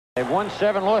They've won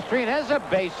 7, lost 3, and has a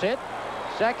base hit.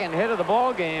 Second hit of the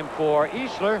ball game for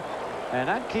Easler, and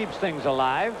that keeps things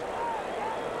alive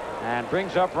and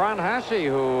brings up Ron Hassey,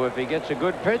 who, if he gets a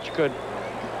good pitch, could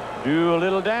do a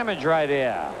little damage right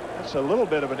here. That's a little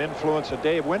bit of an influence of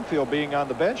Dave Winfield being on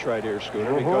the bench right here,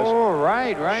 Scooter, because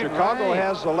Chicago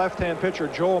has the left-hand pitcher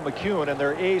Joel McEwen, and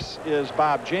their ace is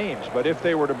Bob James. But if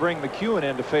they were to bring McEwen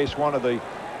in to face one of the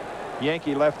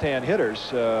Yankee left-hand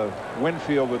hitters,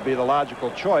 Winfield would be the logical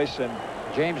choice. And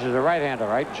James is a right-hander,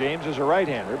 right? James is a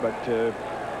right-hander, but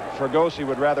Fregosi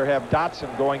would rather have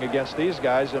Dotson going against these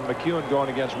guys than McEwen going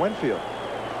against Winfield.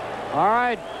 All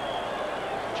right,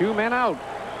 2 men out.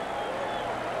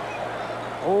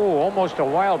 Oh, almost a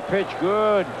wild pitch.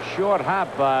 Good short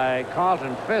hop by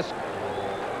Carlton Fisk.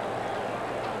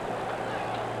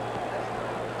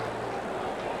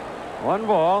 One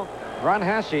ball. Ron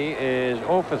Hassey is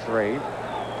 0 for 3.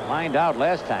 Lined out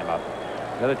last time up.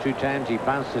 The other 2 times he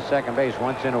bounced to second base,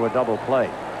 once into a double play.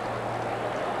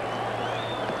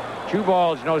 2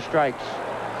 balls, no strikes.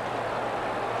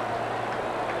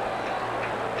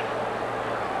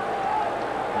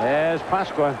 There's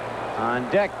Pasqua on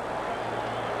deck.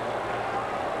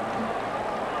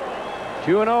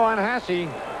 2-0 on Hassey.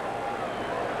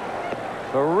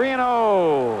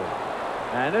 3-0.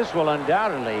 And this will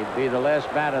undoubtedly be the last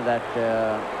batter that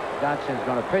Dotson's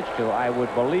going to pitch to, I would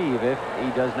believe, if he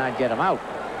does not get him out.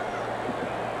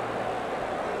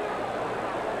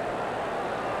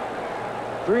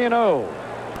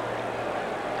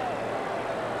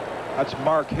 That's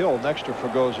Mark Hill next to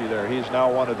Fregosi there. He's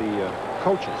now one of the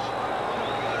coaches.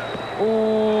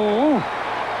 Ooh.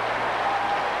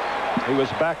 He was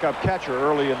backup catcher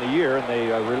early in the year, and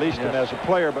they released him as a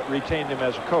player but retained him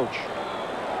as a coach.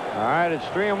 All right, it's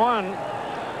 3-1.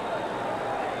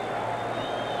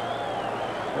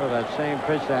 Throw that same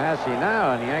pitch to Hassey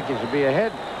now, and the Yankees will be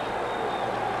ahead.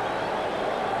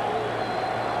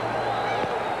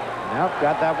 Nope,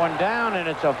 got that one down, and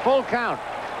it's a full count.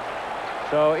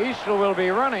 So Easler will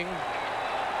be running.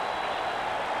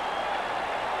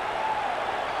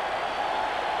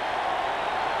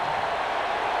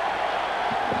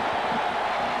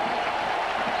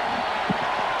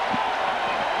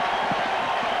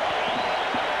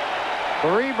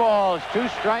 Three balls, 2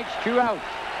 strikes, 2 outs.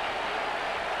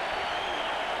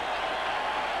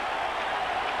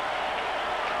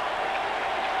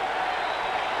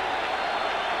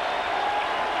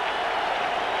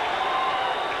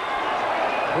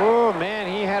 Oh, man,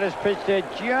 he had his pitch there,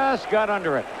 just got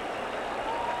under it.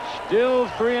 Still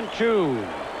 3-2.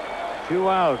 2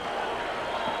 out.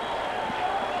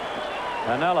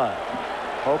 Canella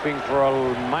hoping for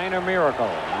a minor miracle.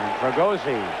 And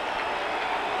Fregosi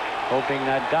hoping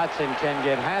that Dotson can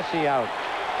get Hassey out.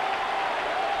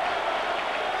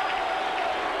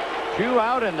 2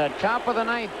 out in the top of the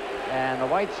 9th. And the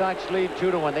White Sox lead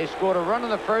 2-1. They scored a run in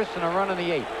the first and a run in the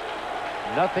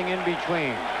 8th. Nothing in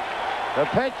between. The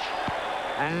pitch,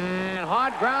 and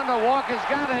hard grounder. Walker's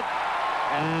got it,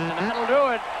 and that'll do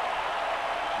it.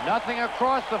 Nothing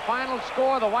across the final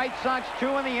score. The White Sox 2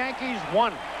 and the Yankees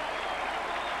 1.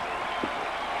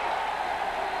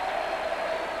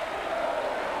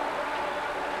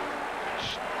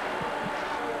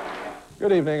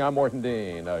 Good evening, I'm Morton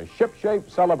Dean. A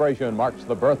ship-shaped celebration marks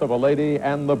the birth of a lady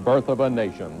and the birth of a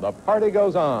nation. The party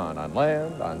goes on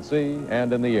land, on sea,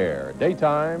 and in the air,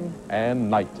 daytime and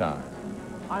nighttime.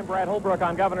 I'm Brad Holbrook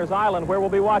on Governor's Island, where we'll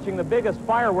be watching the biggest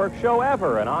fireworks show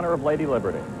ever in honor of Lady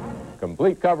Liberty.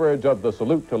 Complete coverage of the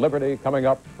Salute to Liberty coming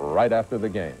up right after the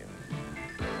game.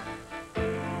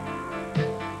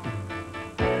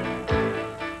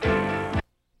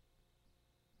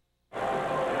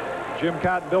 Jim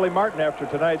Kaat and Billy Martin after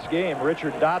tonight's game.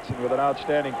 Richard Dotson with an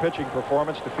outstanding pitching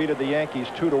performance defeated the Yankees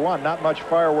 2-1. Not much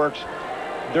fireworks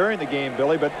during the game,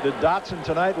 Billy, but did Dotson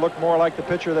tonight look more like the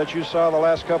pitcher that you saw the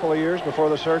last couple of years before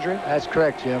the surgery? That's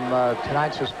correct, Jim.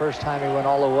 Tonight's his first time he went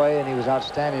all the way, and he was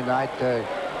outstanding tonight.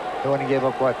 He only gave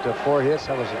up, what, 4 hits?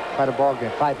 That was quite a ball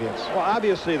game, 5 hits. Well,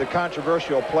 obviously the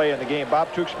controversial play in the game.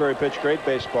 Bob Tewksbury pitched great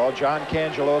baseball. John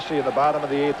Cangelosi in the bottom of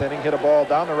the 8th inning hit a ball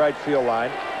down the right field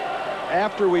line.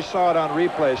 After we saw it on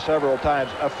replay several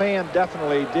times, a fan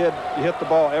definitely did hit the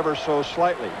ball ever so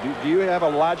slightly. Do you have a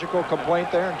logical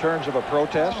complaint there in terms of a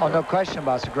protest? Oh, no question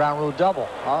about it. It's a ground rule double.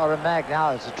 Automatic now.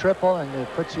 It's a triple, and it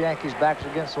puts the Yankees backs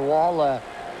against the wall.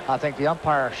 I think the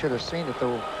umpire should have seen it,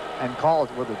 though, and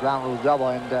called with the ground rule double.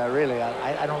 And really,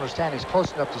 I don't understand. He's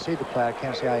close enough to see the play. I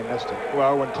can't see how he missed it.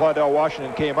 Well, when Claudell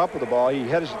Washington came up with the ball, he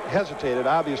hesitated,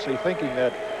 obviously thinking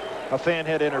that a fan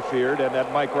had interfered and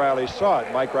that Mike Riley saw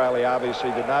it. Mike Riley obviously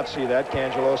did not see that.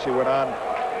 Cangelosi went on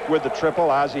with the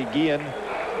triple. Ozzie Guillen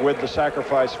with the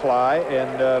sacrifice fly.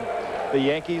 And the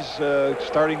Yankees,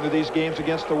 starting with these games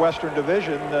against the Western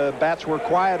Division, bats were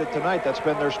quieted tonight. That's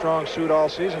been their strong suit all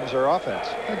season, is their offense.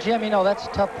 Well, Jim, you know, that's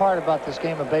the tough part about this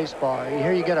game of baseball.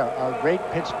 Here you get a great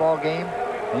pitch ball game,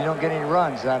 and you don't get any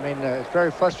runs. I mean, it's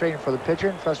very frustrating for the pitcher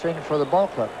and frustrating for the ball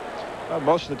club. Well,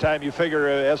 most of the time you figure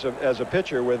as a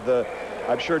pitcher with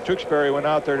I'm sure Tewksbury went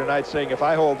out there tonight saying, if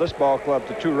I hold this ball club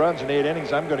to 2 runs in 8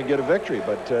 innings, I'm going to get a victory.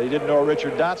 But he didn't know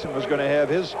Richard Dotson was going to have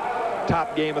his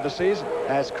top game of the season.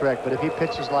 That's correct. But if he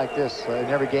pitches like this in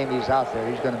every game he's out there,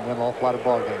 he's going to win an awful lot of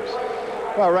ball games.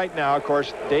 Well, right now, of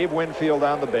course, Dave Winfield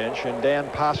on the bench, and Dan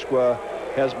Pasqua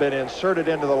has been inserted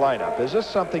into the lineup. Is this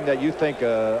something that you think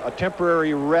a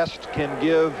temporary rest can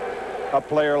give a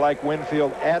player like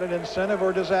Winfield added incentive,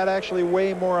 or does that actually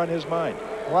weigh more on his mind?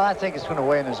 Well, I think it's going to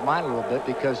weigh in his mind a little bit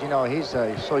because, you know, he's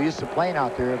so used to playing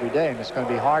out there every day, and it's going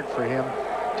to be hard for him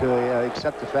to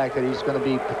accept the fact that he's going to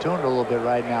be platooned a little bit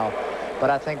right now. But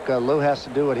I think Lou has to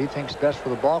do what he thinks best for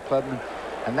the ball club,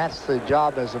 and that's the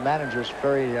job as a manager. It's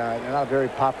not a very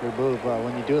popular move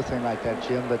when you do a thing like that,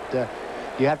 Jim, but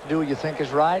you have to do what you think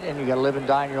is right, and you got to live and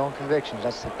die in your own convictions.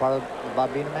 That's the part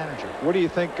about being a manager. What do you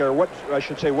think, or what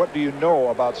do you know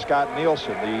about Scott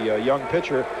Nielsen, the young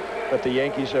pitcher that the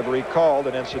Yankees have recalled?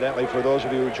 And incidentally, for those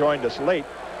of you who joined us late,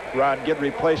 Ron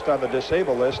Guidry placed on the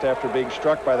disabled list after being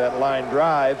struck by that line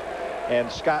drive. And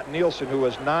Scott Nielsen, who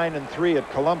was 9-3 at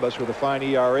Columbus with a fine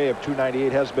ERA of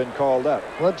 2.98, has been called up.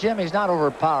 Well, Jim, he's not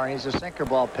overpowering. He's a sinker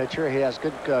ball pitcher. He has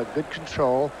good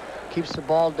control, keeps the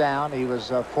ball down. He was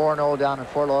 4-0 down in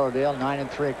Fort Lauderdale,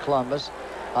 9-3 at Columbus.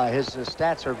 His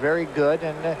stats are very good,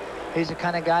 and he's the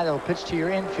kind of guy that will pitch to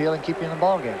your infield and keep you in the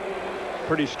ball game.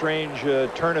 Pretty strange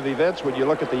turn of events when you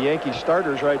look at the Yankee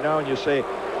starters right now and you say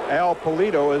Al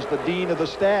Pulido is the dean of the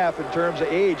staff in terms of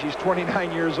age. He's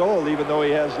 29 years old, even though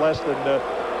he has less than,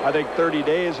 I think, 30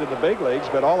 days in the big leagues.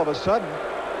 But all of a sudden,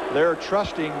 they're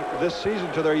trusting this season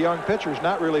to their young pitchers,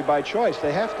 not really by choice.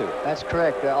 They have to. That's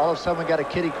correct. All of a sudden, we got a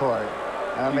kiddie card.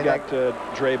 You got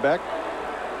Drabek,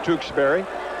 Tewksbury,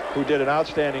 who did an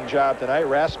outstanding job tonight.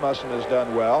 Rasmussen has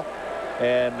done well.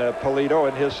 And Pulido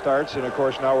in his starts. And, of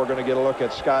course, now we're going to get a look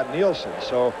at Scott Nielsen.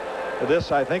 So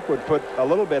this, I think, would put a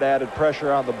little bit added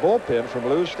pressure on the bullpen from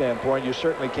Lou's standpoint. You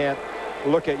certainly can't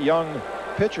look at young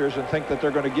pitchers and think that they're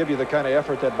going to give you the kind of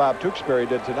effort that Bob Tewksbury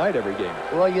did tonight every game.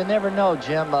 Well, you never know,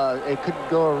 Jim. It could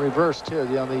go reverse, too.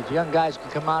 You know, these young guys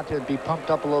can come out there and be pumped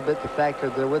up a little bit. The fact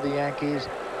that they're with the Yankees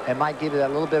and might give you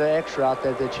that little bit of extra out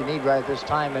there that you need right at this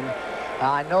time. And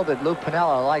I know that Lou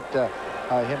Piniella liked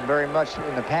him very much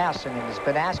in the past, and has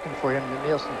been asking for him to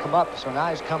Nielsen come up. So now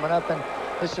he's coming up, and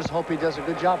let's just hope he does a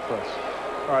good job for us.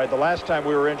 All right, the last time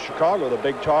we were in Chicago, the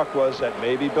big talk was that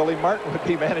maybe Billy Martin would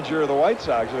be manager of the White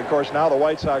Sox. And, of course, now the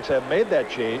White Sox have made that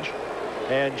change,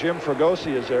 and Jim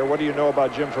Fregosi is there. What do you know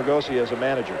about Jim Fregosi as a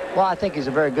manager? Well, I think he's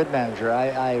a very good manager.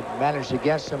 I managed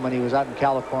against him when he was out in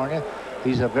California.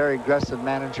 He's a very aggressive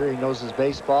manager. He knows his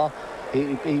baseball.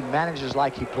 He manages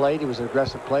like he played. He was an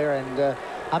aggressive player, and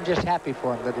I'm just happy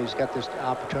for him that he's got this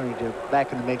opportunity to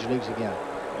back in the major leagues again.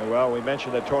 Well, we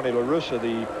mentioned that Tony La Russa,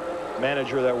 the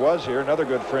manager that was here, another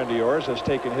good friend of yours, has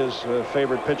taken his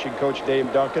favorite pitching coach,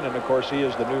 Dave Duncan, and of course he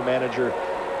is the new manager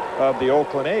of the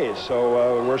Oakland A's.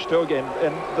 So we're still getting,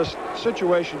 and the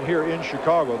situation here in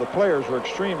Chicago, the players were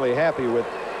extremely happy with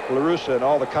La Russa, and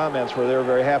all the comments were they were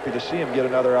very happy to see him get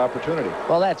another opportunity.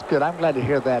 Well, that's good. I'm glad to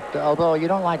hear that. Although you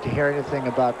don't like to hear anything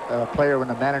about a player when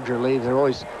a manager leaves, they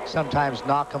always sometimes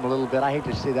knock him a little bit. I hate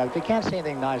to see that. If they can't say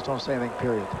anything nice, don't say anything,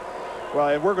 period. Well,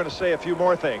 and we're going to say a few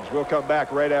more things. We'll come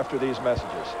back right after these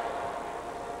messages.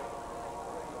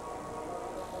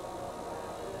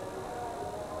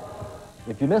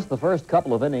 If you missed the first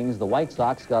couple of innings, the White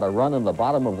Sox got a run in the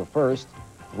bottom of the first.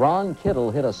 Ron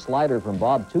Kittle hit a slider from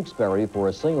Bob Tewksbury for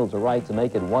a single to right to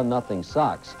make it 1-0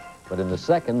 Sox. But in the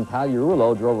second,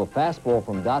 Pagliarulo drove a fastball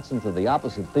from Dotson to the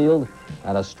opposite field,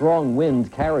 and a strong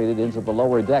wind carried it into the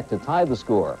lower deck to tie the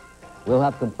score. We'll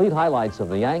have complete highlights of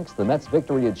the Yanks, the Mets'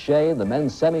 victory at Shea, the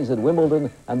men's semis at Wimbledon,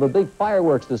 and the big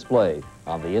fireworks display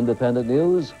on the Independent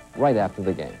News right after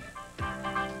the game.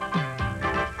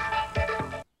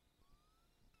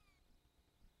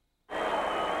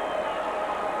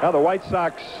 Now the White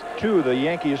Sox 2, the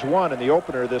Yankees 1 in the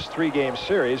opener of this 3-game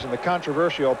series. And the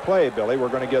controversial play, Billy, we're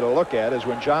going to get a look at is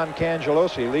when John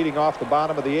Cangelosi, leading off the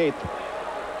bottom of the 8th,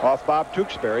 off Bob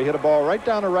Tewksbury, hit a ball right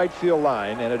down the right field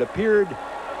line, and it appeared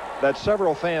that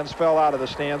several fans fell out of the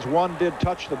stands. One did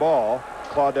touch the ball.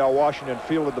 Claudell Washington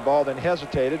fielded the ball, then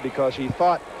hesitated because he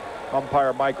thought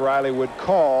umpire Mike Riley would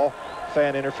call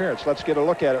fan interference. Let's get a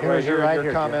look at it right here and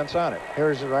your comments on it.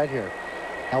 Here's it right here.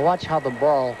 Now watch how the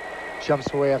ball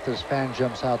jumps away after this fan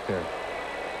jumps out there.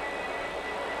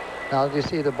 Now, you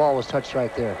see the ball was touched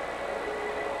right there.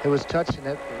 It was touched and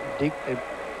it deep, it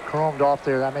chromed off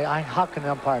there. I mean, how can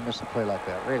the umpire miss a play like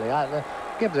that? Really, I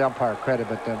give the umpire credit,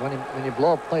 but when you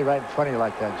blow a play right in front of you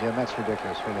like that, Jim, that's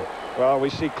ridiculous, really. Well, we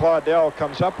see Claudel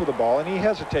comes up with the ball, and he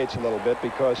hesitates a little bit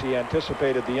because he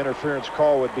anticipated the interference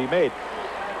call would be made.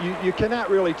 You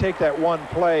cannot really take that one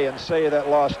play and say that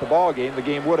lost the ball game. The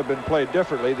game would have been played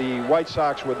differently. The White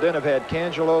Sox would then have had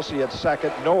Cangelosi at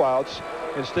second, no outs.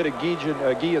 Instead of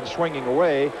Guillen swinging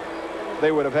away,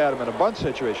 they would have had him in a bunt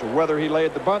situation. Whether he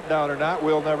laid the bunt down or not,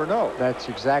 we'll never know. That's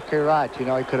exactly right. You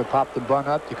know, he could have popped the bunt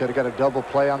up. You could have got a double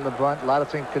play on the bunt. A lot of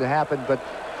things could have happened, but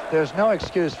there's no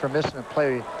excuse for missing a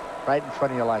play right in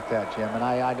front of you like that, Jim. And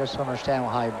I just don't understand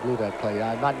how he blew that play.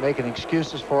 I'm not making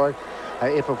excuses for it.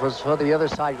 If it was for the other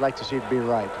side, you'd like to see it be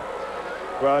right.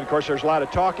 Well, and of course, there's a lot of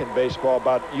talk in baseball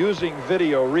about using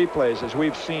video replays, as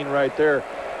we've seen right there,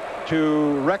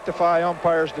 to rectify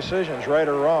umpires' decisions, right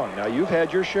or wrong. Now, you've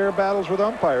had your share of battles with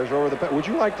umpires over the. Would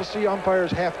you like to see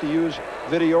umpires have to use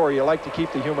video, or you like to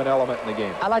keep the human element in the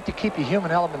game? I like to keep the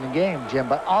human element in the game, Jim,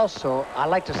 but also I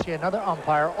like to see another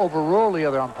umpire overrule the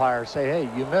other umpire, say,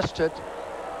 hey, you missed it.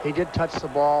 He did touch the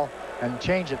ball, and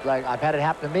change it. Like I've had it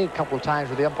happen to me a couple of times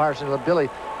where the umpire said, well, Billy,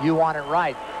 you want it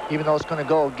right, even though it's going to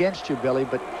go against you, Billy,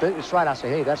 but it's right. I say,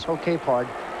 hey, that's okay, Pard.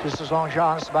 Just as long as you're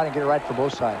honest about it and get it right for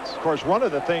both sides. Of course, one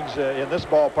of the things in this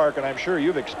ballpark, and I'm sure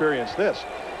you've experienced this,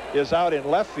 is out in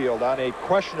left field on a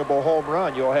questionable home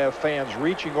run, you'll have fans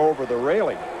reaching over the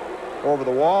railing, over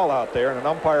the wall out there, and an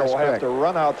umpire will have to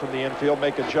run out from the infield,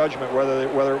 make a judgment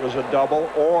whether it was a double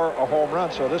or a home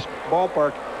run. So this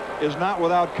ballpark is not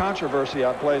without controversy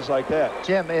on plays like that.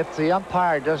 Jim, if the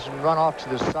umpire doesn't run off to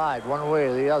the side one way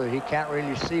or the other, he can't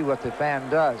really see what the fan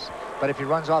does. But if he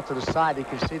runs off to the side, he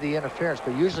can see the interference.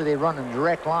 But usually they run in a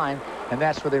direct line, and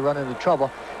that's where they run into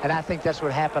trouble. And I think that's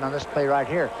what happened on this play right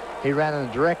here. He ran in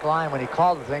a direct line when he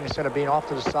called the thing instead of being off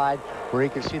to the side where he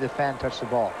could see the fan touch the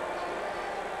ball.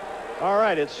 All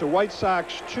right, it's the White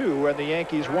Sox 2 and the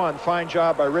Yankees 1. Fine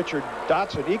job by Richard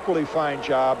Dotson. Equally fine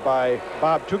job by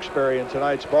Bob Tewksbury in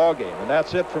tonight's ball game. And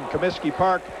that's it from Comiskey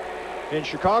Park in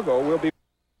Chicago. We'll be